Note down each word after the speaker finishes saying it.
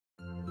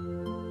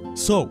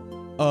So,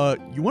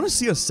 you want to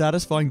see a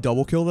satisfying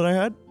double kill that I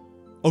had?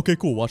 Okay,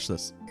 cool, watch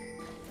this.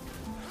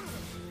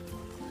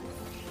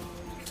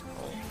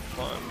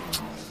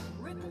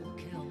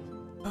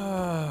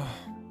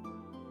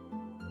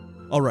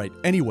 Alright,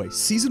 anyway,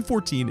 Season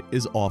 14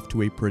 is off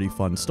to a pretty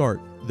fun start.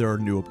 There are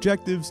new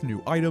objectives,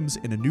 new items,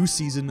 and a new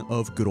season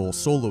of good old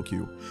solo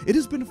queue. It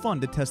has been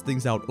fun to test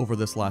things out over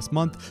this last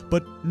month,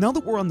 but now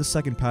that we're on the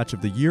second patch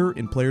of the year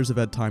and players have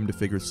had time to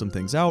figure some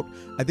things out,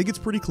 I think it's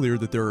pretty clear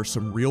that there are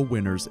some real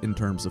winners in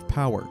terms of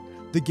power.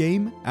 The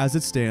game, as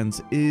it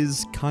stands,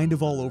 is kind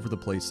of all over the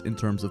place in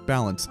terms of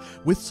balance,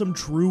 with some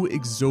true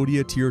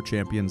Exodia tier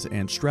champions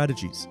and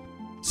strategies.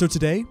 So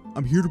today,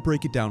 I'm here to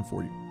break it down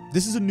for you.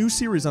 This is a new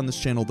series on this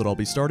channel that I'll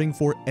be starting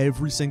for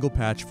every single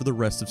patch for the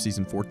rest of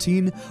Season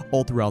 14,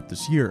 all throughout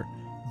this year.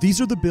 These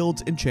are the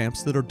builds and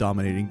champs that are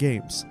dominating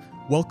games.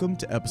 Welcome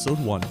to episode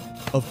 1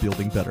 of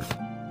Building Better.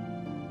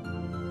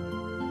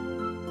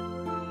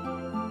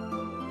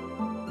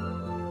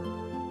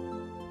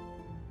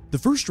 The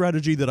first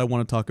strategy that I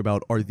want to talk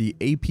about are the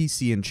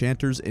APC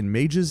enchanters and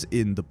mages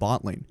in the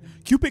bot lane.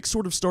 Cupix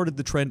sort of started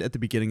the trend at the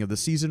beginning of the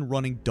season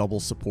running double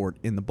support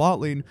in the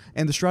bot lane,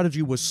 and the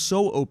strategy was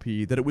so OP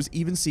that it was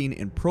even seen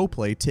in pro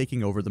play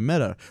taking over the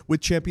meta, with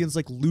champions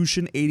like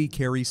Lucian 80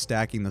 carry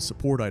stacking the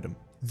support item.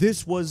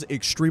 This was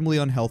extremely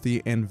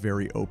unhealthy and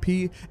very OP,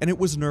 and it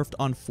was nerfed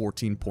on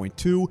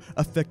 14.2,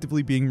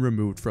 effectively being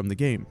removed from the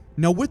game.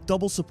 Now, with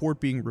double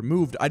support being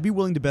removed, I'd be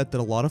willing to bet that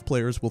a lot of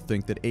players will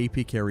think that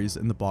AP carries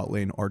in the bot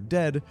lane are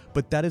dead,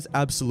 but that is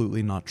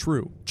absolutely not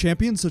true.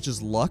 Champions such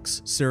as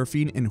Lux,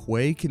 Seraphine, and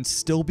Hui can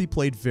still be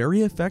played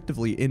very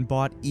effectively in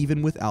bot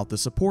even without the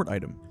support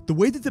item. The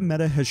way that the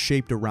meta has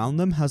shaped around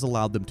them has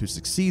allowed them to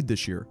succeed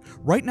this year.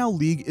 Right now,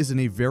 League is in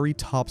a very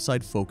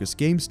topside focused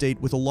game state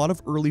with a lot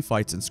of early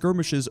fights and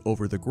skirmishes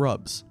over the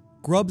grubs.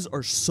 Grubs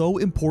are so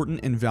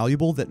important and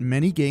valuable that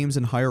many games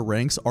in higher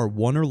ranks are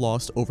won or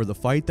lost over the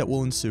fight that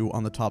will ensue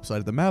on the top side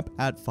of the map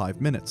at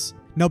 5 minutes.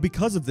 Now,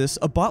 because of this,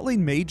 a bot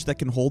lane mage that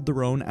can hold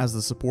their own as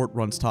the support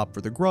runs top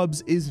for the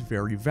grubs is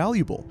very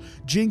valuable.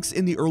 Jinx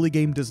in the early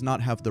game does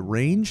not have the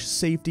range,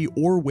 safety,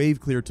 or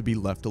wave clear to be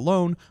left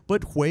alone,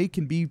 but Hui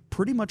can be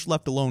pretty much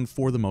left alone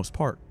for the most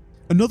part.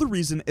 Another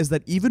reason is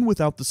that even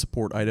without the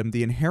support item,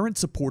 the inherent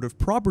supportive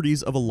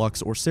properties of a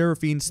Lux or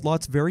Seraphine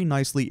slots very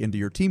nicely into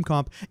your team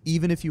comp,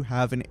 even if you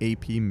have an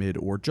AP mid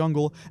or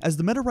jungle, as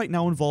the meta right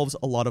now involves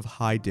a lot of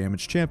high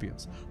damage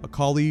champions.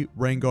 Akali,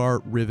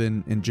 Rengar,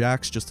 Riven, and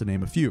Jax, just to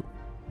name a few.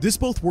 This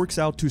both works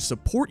out to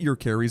support your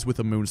carries with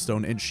a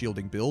Moonstone and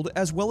shielding build,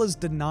 as well as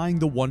denying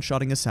the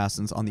one-shotting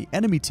assassins on the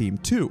enemy team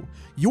too.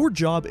 Your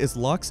job as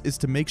Lux is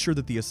to make sure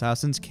that the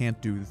assassins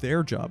can't do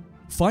their job.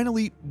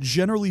 Finally,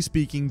 generally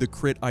speaking, the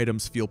crit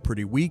items feel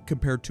pretty weak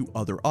compared to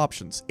other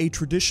options. A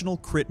traditional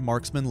crit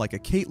marksman like a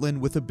Caitlyn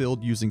with a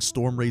build using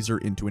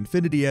Stormrazor into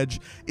Infinity Edge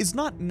is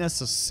not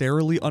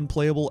necessarily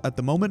unplayable at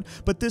the moment,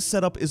 but this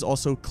setup is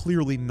also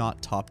clearly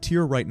not top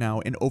tier right now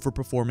and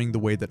overperforming the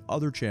way that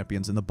other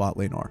champions in the bot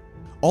lane are.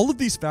 All of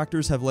these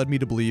factors have led me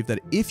to believe that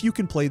if you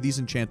can play these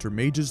enchanter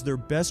mages, their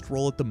best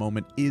role at the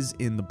moment is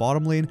in the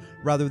bottom lane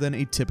rather than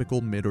a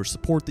typical mid or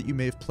support that you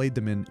may have played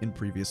them in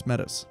previous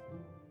metas.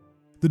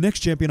 The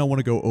next champion I want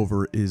to go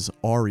over is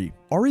Ahri.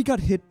 Ahri got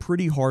hit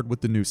pretty hard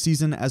with the new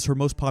season as her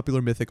most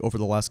popular mythic over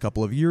the last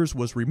couple of years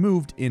was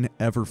removed in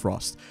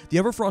Everfrost. The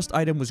Everfrost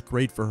item was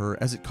great for her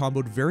as it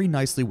comboed very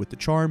nicely with the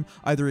charm,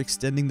 either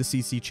extending the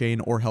CC chain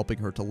or helping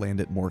her to land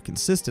it more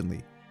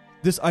consistently.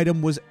 This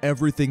item was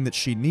everything that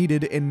she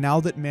needed, and now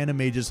that mana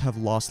mages have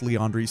lost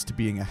Liandry's to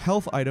being a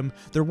health item,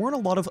 there weren't a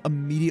lot of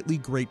immediately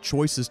great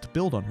choices to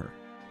build on her.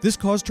 This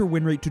caused her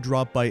win rate to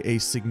drop by a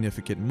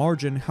significant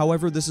margin,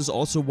 however this is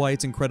also why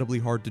it's incredibly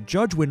hard to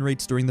judge win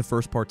rates during the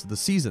first parts of the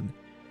season.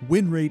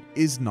 Win rate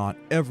is not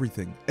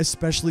everything,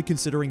 especially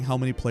considering how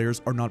many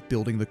players are not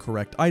building the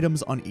correct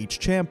items on each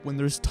champ when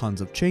there's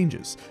tons of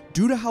changes.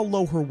 Due to how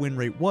low her win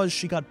rate was,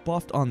 she got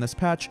buffed on this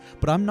patch,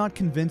 but I'm not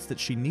convinced that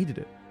she needed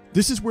it.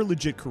 This is where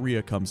Legit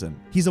Korea comes in.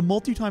 He's a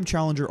multi-time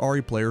challenger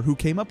Ahri player who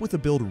came up with a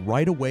build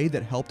right away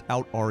that helped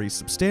out Ahri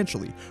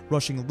substantially,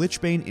 rushing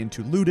Lichbane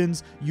into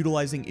Ludens,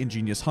 utilizing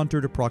Ingenious Hunter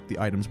to proc the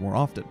items more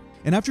often.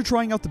 And after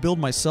trying out the build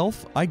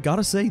myself, I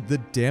gotta say, the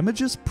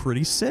damage is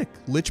pretty sick.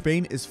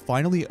 Lichbane is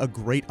finally a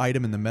great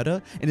item in the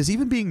meta, and is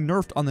even being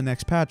nerfed on the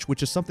next patch,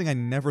 which is something I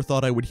never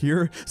thought I would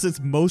hear, since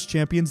most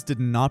champions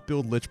did not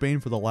build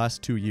Lichbane for the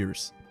last 2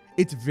 years.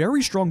 It's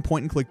very strong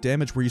point and click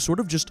damage where you sort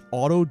of just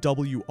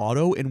auto-W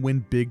auto and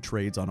win big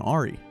trades on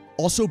Ahri.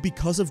 Also,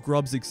 because of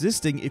grubs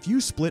existing, if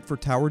you split for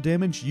tower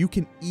damage, you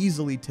can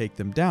easily take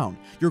them down.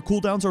 Your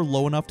cooldowns are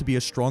low enough to be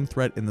a strong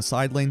threat in the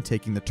side lane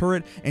taking the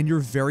turret, and you're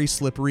very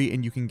slippery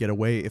and you can get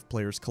away if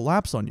players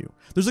collapse on you.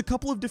 There's a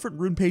couple of different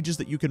rune pages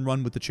that you can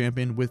run with the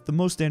champion, with the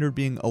most standard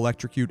being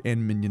Electrocute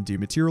and Minion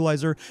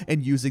Dematerializer,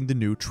 and using the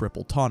new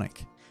Triple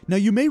Tonic. Now,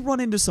 you may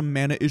run into some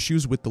mana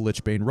issues with the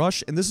Lichbane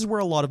Rush, and this is where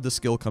a lot of the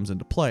skill comes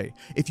into play.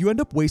 If you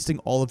end up wasting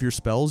all of your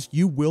spells,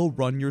 you will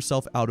run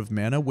yourself out of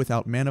mana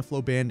without mana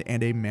flow band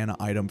and a mana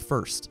item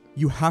first.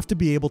 You have to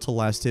be able to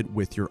last hit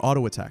with your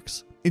auto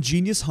attacks.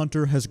 Ingenious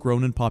Hunter has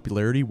grown in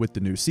popularity with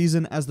the new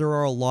season, as there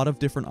are a lot of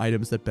different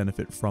items that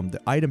benefit from the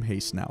item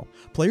haste now.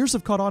 Players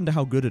have caught on to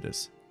how good it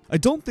is. I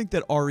don't think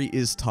that Ahri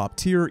is top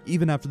tier,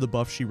 even after the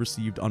buff she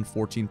received on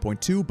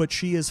 14.2, but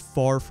she is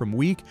far from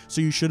weak,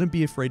 so you shouldn't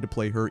be afraid to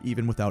play her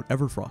even without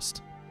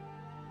Everfrost.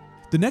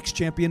 The next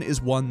champion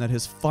is one that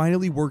has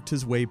finally worked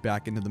his way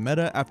back into the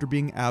meta after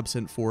being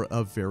absent for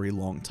a very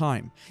long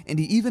time, and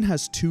he even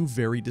has two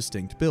very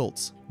distinct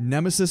builds.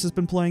 Nemesis has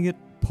been playing it,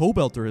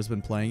 Pobelter has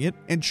been playing it,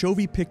 and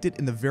Chovy picked it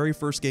in the very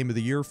first game of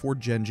the year for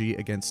Genji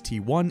against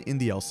T1 in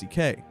the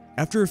LCK.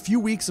 After a few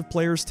weeks of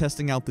players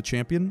testing out the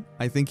champion,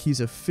 I think he's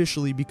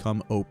officially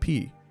become OP.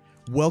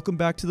 Welcome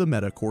back to the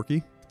meta,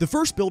 Corky. The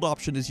first build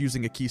option is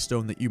using a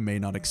keystone that you may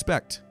not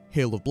expect,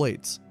 Hail of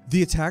Blades.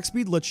 The attack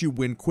speed lets you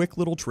win quick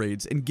little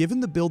trades, and given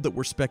the build that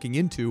we're speccing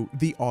into,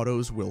 the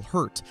autos will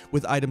hurt,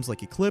 with items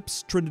like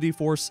Eclipse, Trinity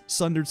Force,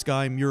 Sundered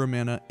Sky,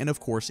 Muramana, and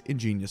of course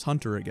Ingenious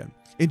Hunter again.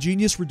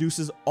 Ingenious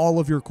reduces all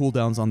of your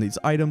cooldowns on these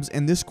items,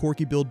 and this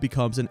Corky build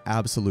becomes an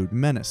absolute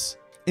menace.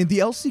 In the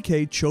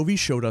LCK, Chovy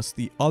showed us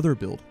the other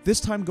build,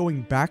 this time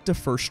going back to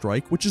First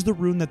Strike, which is the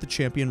rune that the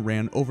champion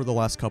ran over the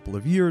last couple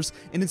of years,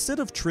 and instead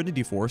of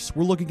Trinity Force,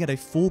 we're looking at a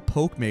full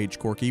poke mage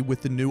Corky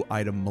with the new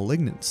item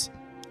Malignance.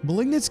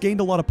 Malignance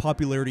gained a lot of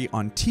popularity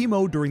on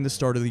Teemo during the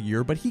start of the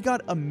year, but he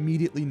got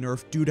immediately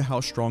nerfed due to how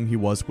strong he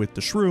was with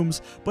the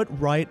shrooms, but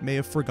Riot may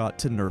have forgot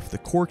to nerf the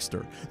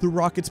Corkster. The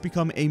rockets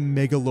become a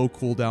mega low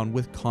cooldown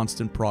with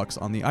constant procs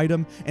on the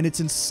item, and it's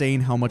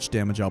insane how much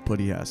damage output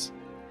he has.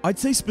 I'd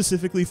say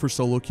specifically for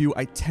solo queue,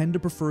 I tend to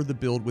prefer the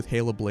build with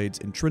Hail of Blades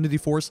and Trinity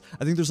Force.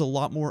 I think there's a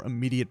lot more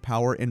immediate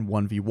power and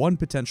 1v1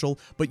 potential,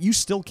 but you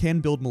still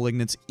can build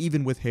Malignance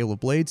even with Hail of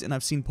Blades, and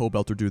I've seen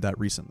Pobelter do that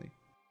recently.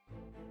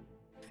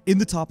 In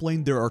the top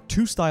lane, there are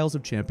two styles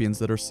of champions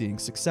that are seeing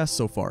success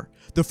so far.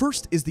 The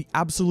first is the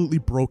absolutely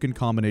broken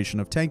combination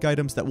of tank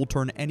items that will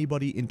turn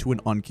anybody into an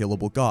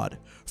unkillable god,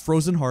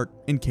 Frozen Heart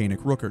and Kanik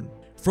Rookern.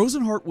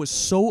 Frozen Heart was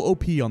so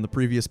OP on the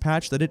previous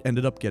patch that it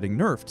ended up getting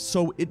nerfed,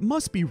 so it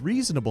must be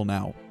reasonable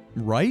now,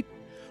 right?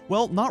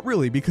 Well, not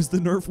really, because the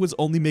nerf was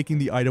only making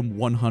the item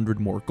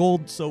 100 more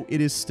gold, so it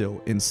is still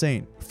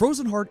insane.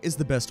 Frozen Heart is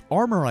the best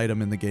armor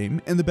item in the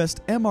game, and the best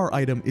MR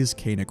item is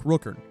Kanik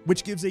Rookern,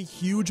 which gives a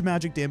huge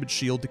magic damage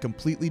shield to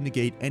completely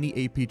negate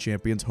any AP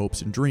champion's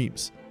hopes and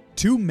dreams.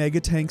 Two mega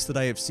tanks that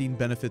I have seen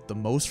benefit the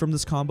most from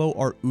this combo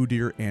are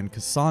Udyr and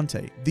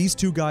K'Sante. These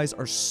two guys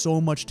are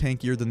so much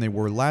tankier than they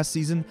were last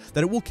season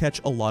that it will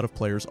catch a lot of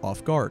players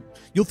off guard.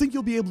 You'll think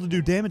you'll be able to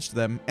do damage to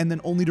them, and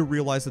then only to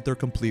realize that they're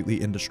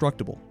completely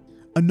indestructible.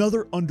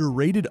 Another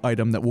underrated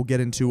item that we'll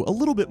get into a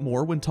little bit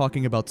more when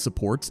talking about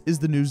supports is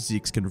the new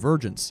Zeke's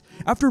Convergence.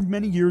 After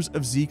many years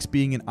of Zeke's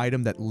being an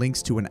item that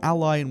links to an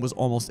ally and was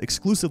almost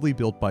exclusively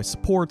built by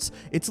supports,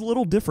 it's a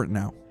little different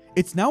now.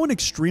 It's now an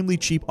extremely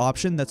cheap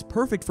option that's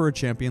perfect for a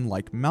champion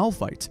like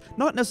Malphite.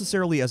 Not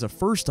necessarily as a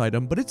first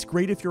item, but it's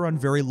great if you're on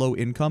very low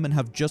income and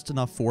have just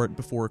enough for it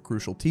before a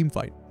crucial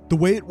teamfight. The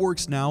way it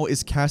works now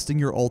is casting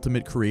your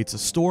ultimate creates a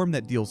storm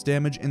that deals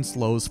damage and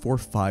slows for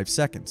 5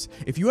 seconds.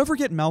 If you ever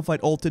get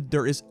Malphite ulted,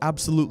 there is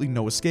absolutely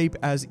no escape,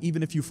 as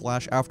even if you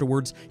flash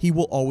afterwards, he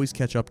will always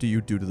catch up to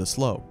you due to the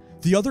slow.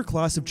 The other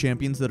class of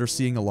champions that are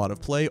seeing a lot of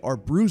play are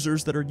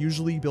bruisers that are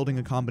usually building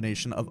a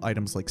combination of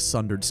items like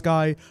Sundered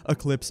Sky,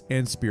 Eclipse,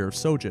 and Spear of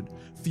Sojin.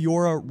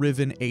 Fiora,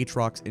 Riven,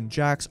 Aatrox, and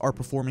Jax are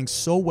performing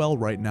so well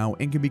right now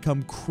and can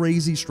become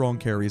crazy strong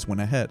carries when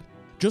ahead.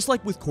 Just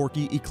like with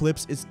Corky,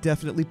 Eclipse is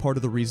definitely part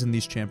of the reason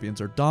these champions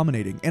are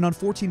dominating, and on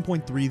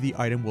 14.3 the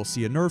item will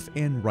see a nerf,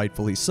 and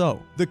rightfully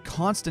so. The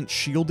constant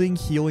shielding,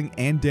 healing,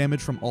 and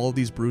damage from all of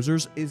these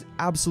bruisers is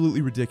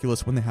absolutely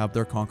ridiculous when they have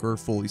their Conqueror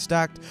fully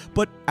stacked,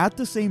 but at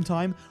the same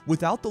time,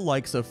 without the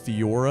likes of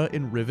Fiora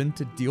and Riven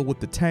to deal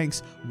with the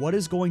tanks, what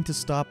is going to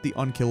stop the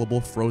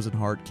unkillable Frozen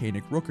Heart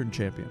Kanik Rookern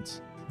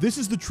champions? This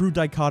is the true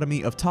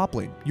dichotomy of top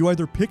lane. You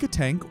either pick a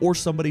tank or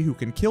somebody who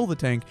can kill the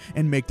tank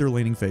and make their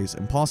laning phase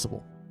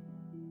impossible.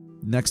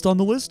 Next on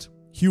the list,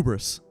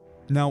 Hubris.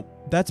 Now,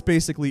 that's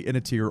basically in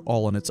a tier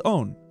all on its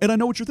own. And I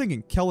know what you're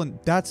thinking, Kellen,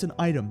 that's an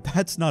item,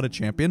 that's not a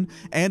champion.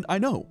 And I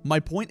know, my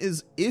point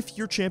is, if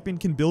your champion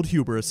can build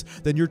Hubris,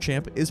 then your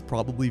champ is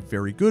probably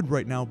very good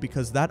right now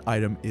because that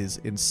item is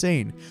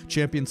insane.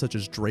 Champions such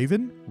as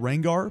Draven,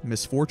 Rengar,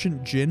 Misfortune,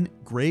 Jhin,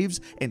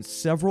 Graves, and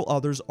several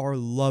others are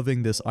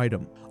loving this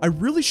item. I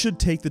really should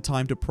take the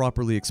time to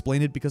properly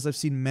explain it because I've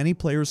seen many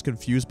players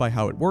confused by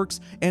how it works,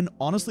 and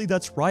honestly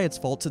that's Riot's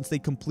fault since they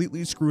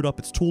completely screwed up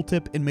its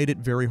tooltip and made it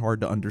very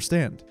hard to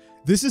understand.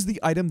 This is the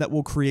item that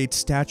will create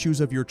statues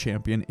of your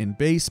champion in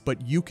base,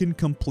 but you can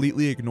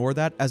completely ignore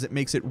that as it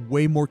makes it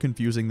way more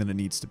confusing than it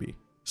needs to be.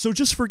 So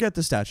just forget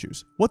the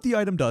statues. What the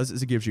item does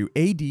is it gives you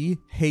AD,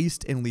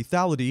 haste, and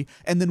lethality,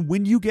 and then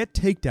when you get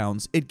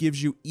takedowns, it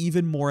gives you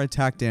even more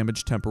attack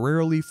damage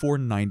temporarily for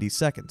 90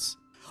 seconds.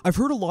 I've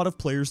heard a lot of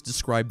players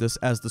describe this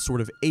as the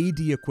sort of AD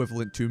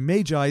equivalent to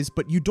Magi's,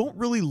 but you don't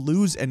really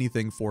lose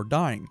anything for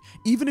dying.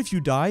 Even if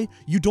you die,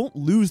 you don't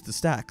lose the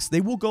stacks.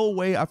 They will go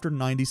away after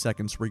 90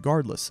 seconds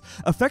regardless.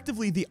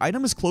 Effectively, the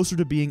item is closer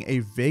to being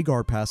a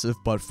Veigar passive,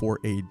 but for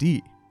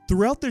AD.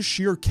 Throughout the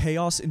sheer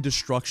chaos and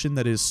destruction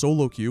that is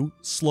solo queue,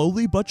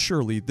 slowly but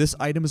surely, this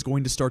item is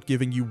going to start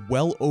giving you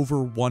well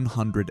over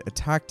 100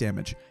 attack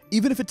damage.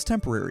 Even if it's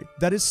temporary,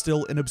 that is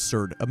still an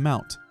absurd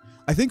amount.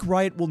 I think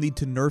Riot will need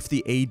to nerf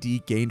the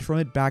AD gained from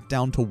it back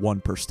down to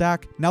 1 per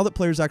stack. Now that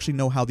players actually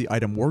know how the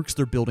item works,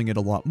 they're building it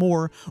a lot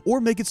more,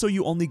 or make it so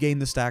you only gain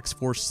the stacks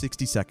for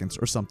 60 seconds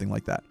or something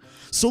like that.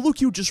 Solo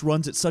queue just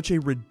runs at such a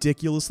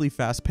ridiculously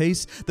fast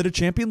pace that a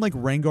champion like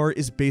Rengar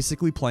is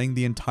basically playing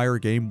the entire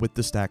game with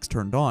the stacks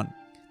turned on.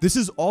 This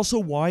is also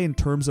why, in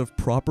terms of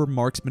proper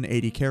marksman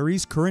AD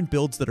carries, current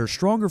builds that are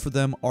stronger for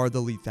them are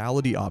the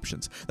lethality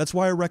options. That's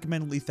why I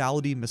recommend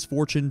lethality,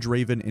 Misfortune,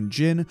 Draven, and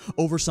Jhin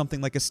over something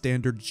like a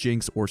standard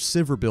Jinx or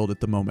Sivir build at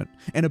the moment.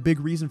 And a big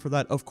reason for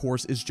that, of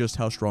course, is just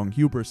how strong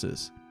Hubris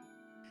is.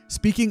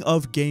 Speaking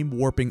of game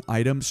warping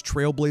items,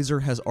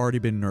 Trailblazer has already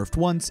been nerfed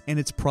once, and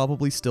it's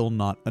probably still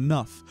not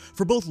enough.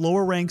 For both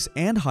lower ranks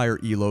and higher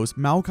elos,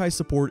 Maokai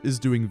support is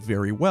doing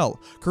very well,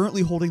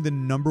 currently holding the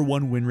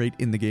 #1 win rate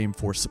in the game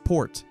for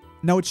support.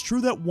 Now, it's true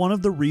that one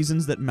of the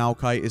reasons that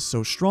Maokai is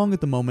so strong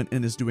at the moment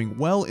and is doing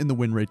well in the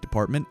win rate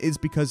department is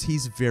because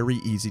he's very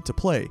easy to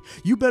play.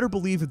 You better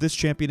believe if this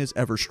champion is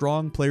ever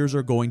strong, players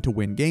are going to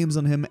win games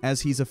on him,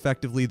 as he's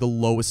effectively the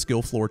lowest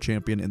skill floor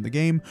champion in the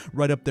game,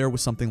 right up there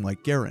with something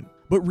like Garen.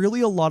 But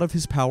really, a lot of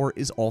his power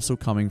is also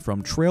coming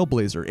from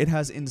Trailblazer. It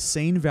has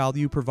insane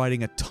value,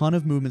 providing a ton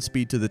of movement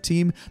speed to the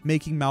team,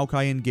 making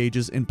Maokai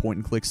engages in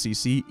point-and-click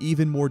CC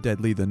even more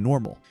deadly than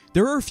normal.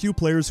 There are a few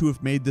players who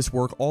have made this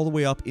work all the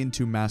way up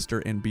into Master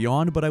and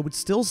beyond, but I would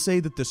still say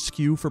that the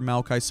skew for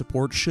Maokai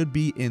support should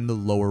be in the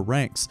lower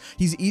ranks.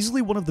 He's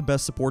easily one of the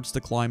best supports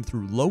to climb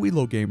through low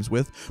elo games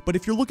with, but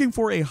if you're looking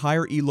for a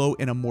higher elo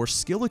and a more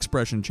skill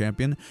expression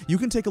champion, you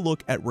can take a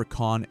look at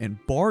Rakan and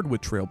Bard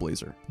with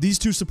Trailblazer. These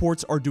two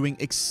supports are doing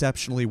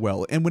exceptionally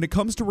well, and when it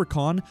comes to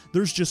Rakan,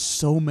 there's just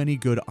so many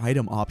good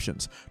item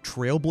options.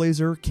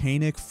 Trailblazer,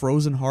 Kanik,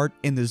 Frozen Heart,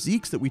 and the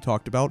Zeeks that we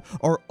talked about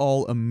are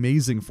all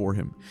amazing for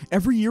him.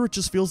 Every year it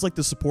just feels like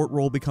the support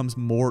role becomes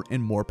more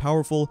and more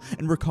powerful,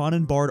 and Rakan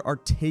and Bard are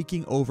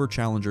taking over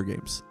challenger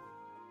games.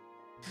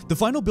 The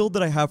final build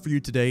that I have for you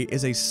today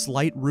is a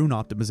slight rune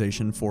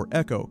optimization for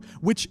Ekko,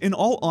 which in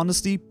all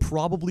honesty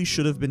probably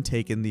should have been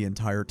taken the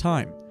entire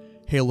time.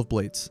 Hail of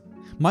Blades.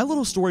 My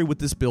little story with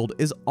this build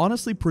is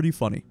honestly pretty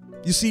funny.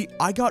 You see,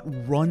 I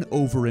got run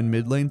over in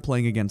mid lane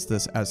playing against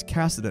this as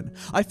Kassadin.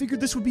 I figured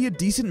this would be a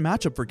decent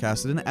matchup for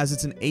Kassadin, as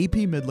it's an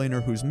AP mid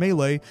laner who's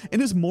melee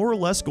and is more or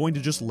less going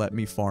to just let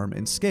me farm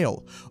and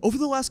scale. Over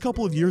the last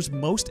couple of years,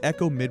 most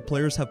Ekko mid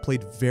players have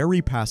played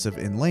very passive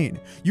in lane,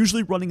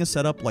 usually running a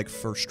setup like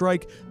First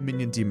Strike,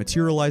 Minion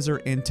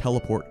Dematerializer, and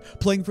Teleport,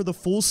 playing for the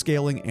full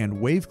scaling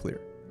and wave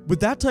clear. With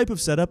that type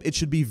of setup, it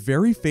should be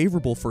very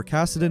favorable for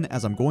Kassadin,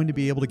 as I'm going to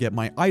be able to get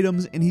my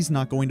items and he's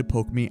not going to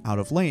poke me out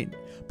of lane.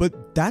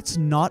 But that's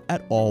not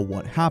at all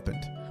what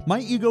happened. My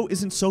ego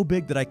isn't so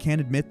big that I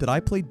can't admit that I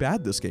played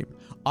bad this game.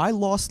 I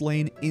lost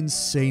lane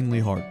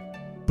insanely hard.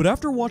 But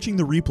after watching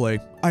the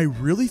replay, I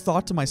really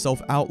thought to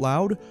myself out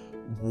loud,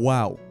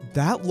 wow,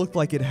 that looked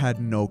like it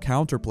had no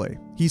counterplay.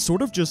 He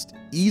sort of just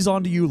ease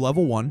onto you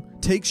level 1,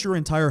 takes your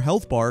entire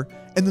health bar,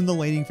 and then the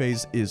laning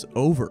phase is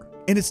over.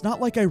 And it's not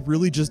like I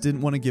really just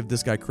didn't want to give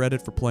this guy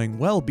credit for playing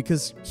well,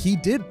 because he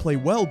did play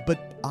well,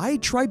 but I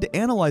tried to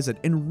analyze it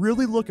and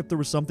really look if there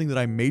was something that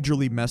I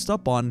majorly messed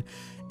up on,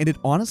 and it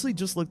honestly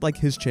just looked like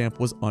his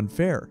champ was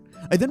unfair.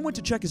 I then went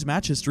to check his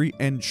match history,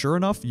 and sure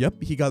enough, yep,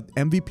 he got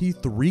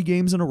MVP 3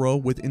 games in a row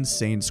with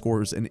insane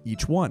scores in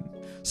each one.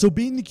 So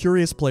being the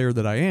curious player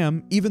that I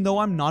am, even though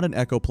I'm not an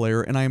Ekko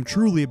player and I am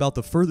truly about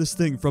the furthest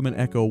thing from an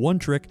Ekko one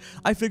trick,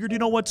 I figured, you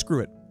know what, screw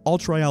it, I'll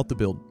try out the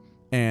build.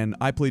 And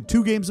I played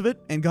 2 games of it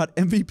and got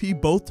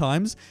MVP both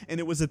times, and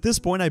it was at this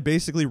point I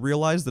basically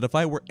realized that if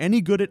I were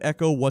any good at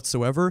Ekko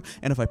whatsoever,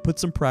 and if I put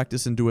some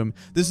practice into him,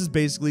 this is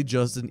basically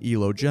just an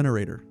ELO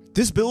generator.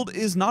 This build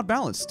is not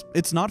balanced,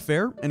 it's not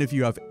fair, and if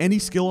you have any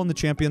skill on the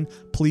champion,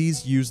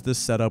 please use this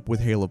setup with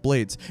Hail of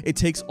Blades. It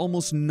takes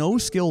almost no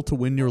skill to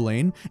win your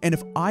lane, and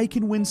if I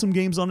can win some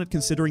games on it,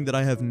 considering that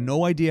I have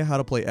no idea how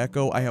to play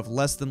Ekko, I have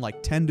less than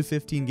like 10 to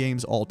 15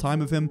 games all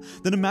time of him,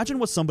 then imagine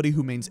what somebody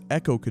who mains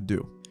Ekko could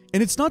do.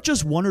 And it's not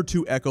just 1 or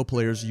 2 Ekko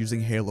players using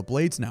Hail of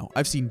Blades now.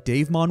 I've seen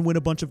Davemon win a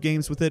bunch of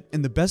games with it,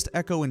 and the best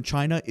Ekko in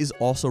China is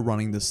also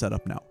running this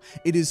setup now.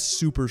 It is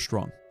super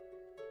strong.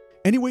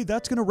 Anyway,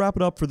 that's going to wrap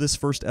it up for this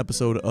first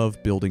episode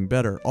of Building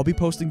Better. I'll be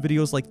posting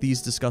videos like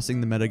these discussing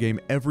the metagame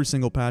every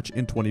single patch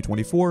in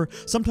 2024,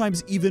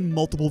 sometimes even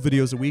multiple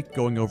videos a week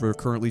going over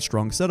currently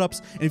strong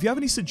setups. And if you have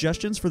any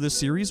suggestions for this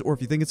series, or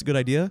if you think it's a good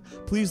idea,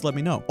 please let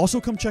me know. Also,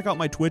 come check out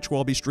my Twitch where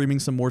I'll be streaming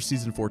some more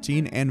Season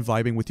 14 and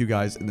vibing with you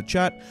guys in the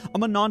chat.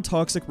 I'm a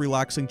non-toxic,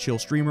 relaxing, chill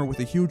streamer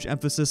with a huge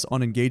emphasis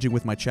on engaging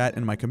with my chat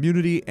and my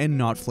community and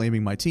not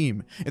flaming my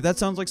team. If that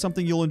sounds like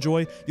something you'll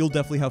enjoy, you'll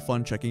definitely have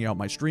fun checking out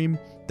my stream.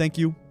 Thank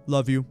you,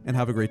 love you, and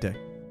have a great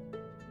day.